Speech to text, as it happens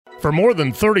For more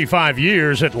than 35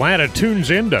 years, Atlanta tunes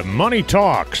into Money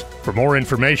Talks. For more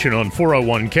information on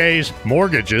 401ks,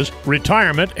 mortgages,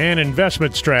 retirement, and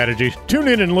investment strategies, tune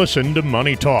in and listen to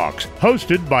Money Talks,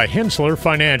 hosted by Hensler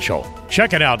Financial.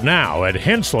 Check it out now at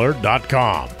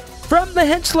hensler.com. From the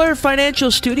Hensler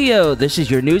Financial Studio, this is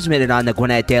your News Minute on the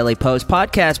Gwinnett Daily Post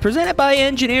podcast presented by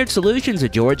Engineered Solutions of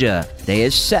Georgia. Today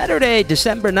is Saturday,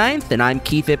 December 9th, and I'm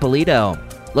Keith Ippolito.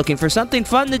 Looking for something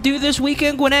fun to do this week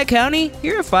in Gwinnett County?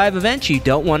 Here are 5 events you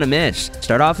don't want to miss.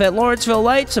 Start off at Lawrenceville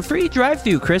Lights, a free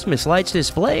drive-through Christmas lights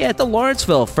display at the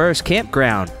Lawrenceville First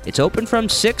Campground. It's open from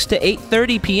 6 to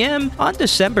 8:30 p.m. on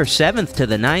December 7th to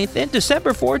the 9th and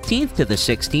December 14th to the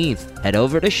 16th. Head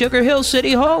over to Sugar Hill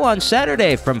City Hall on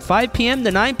Saturday from 5 p.m.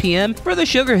 to 9 p.m. for the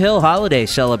Sugar Hill Holiday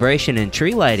Celebration and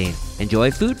tree lighting.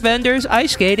 Enjoy food vendors,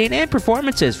 ice skating, and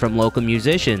performances from local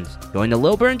musicians. Join the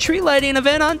Lilburn Tree Lighting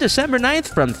event on December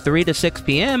 9th from 3 to 6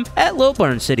 p.m. at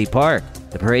Lilburn City Park.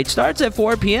 The parade starts at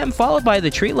 4 p.m. followed by the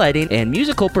tree lighting and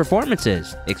musical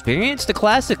performances. Experience the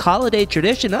classic holiday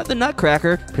tradition of the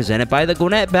Nutcracker presented by the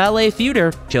Gwinnett Ballet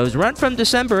Theater. Shows run from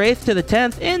December 8th to the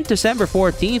 10th and December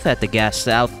 14th at the Gas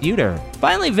South Theater.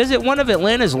 Finally, visit one of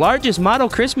Atlanta's largest model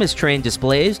Christmas train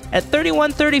displays at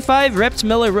 3135 Reps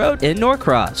Miller Road in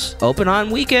Norcross. Open on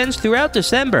weekends throughout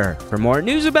December. For more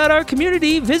news about our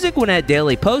community, visit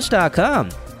GwinnettDailyPost.com.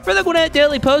 For the Gwinnett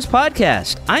Daily Post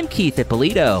podcast, I'm Keith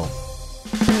Ippolito.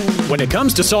 When it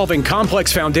comes to solving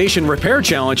complex foundation repair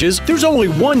challenges, there's only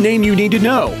one name you need to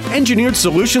know: Engineered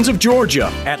Solutions of Georgia,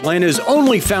 Atlanta's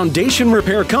only foundation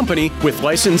repair company with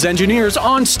licensed engineers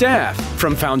on staff.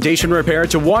 From foundation repair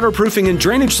to waterproofing and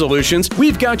drainage solutions,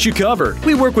 we've got you covered.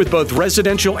 We work with both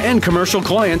residential and commercial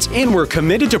clients, and we're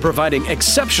committed to providing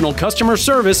exceptional customer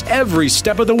service every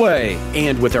step of the way.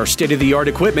 And with our state-of-the-art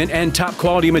equipment and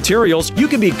top-quality materials, you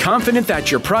can be confident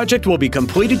that your project will be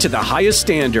completed to the highest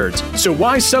standards. So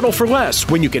why settle for less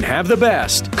when you can have the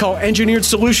best? Call Engineered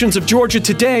Solutions of Georgia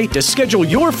today to schedule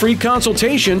your free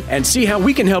consultation and see how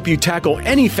we can help you tackle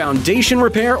any foundation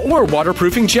repair or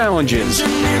waterproofing challenges.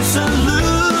 Engineered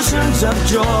Solutions of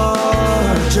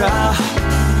Georgia.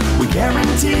 We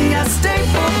guarantee a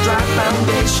stable, dry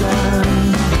foundation.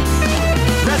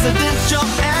 Residential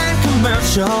and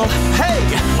commercial. Hey,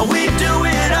 we do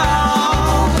it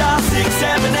all. Dial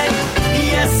 678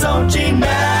 ESOG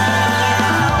now.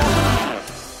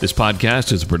 This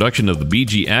podcast is a production of the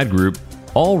BG Ad Group,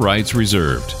 all rights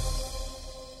reserved.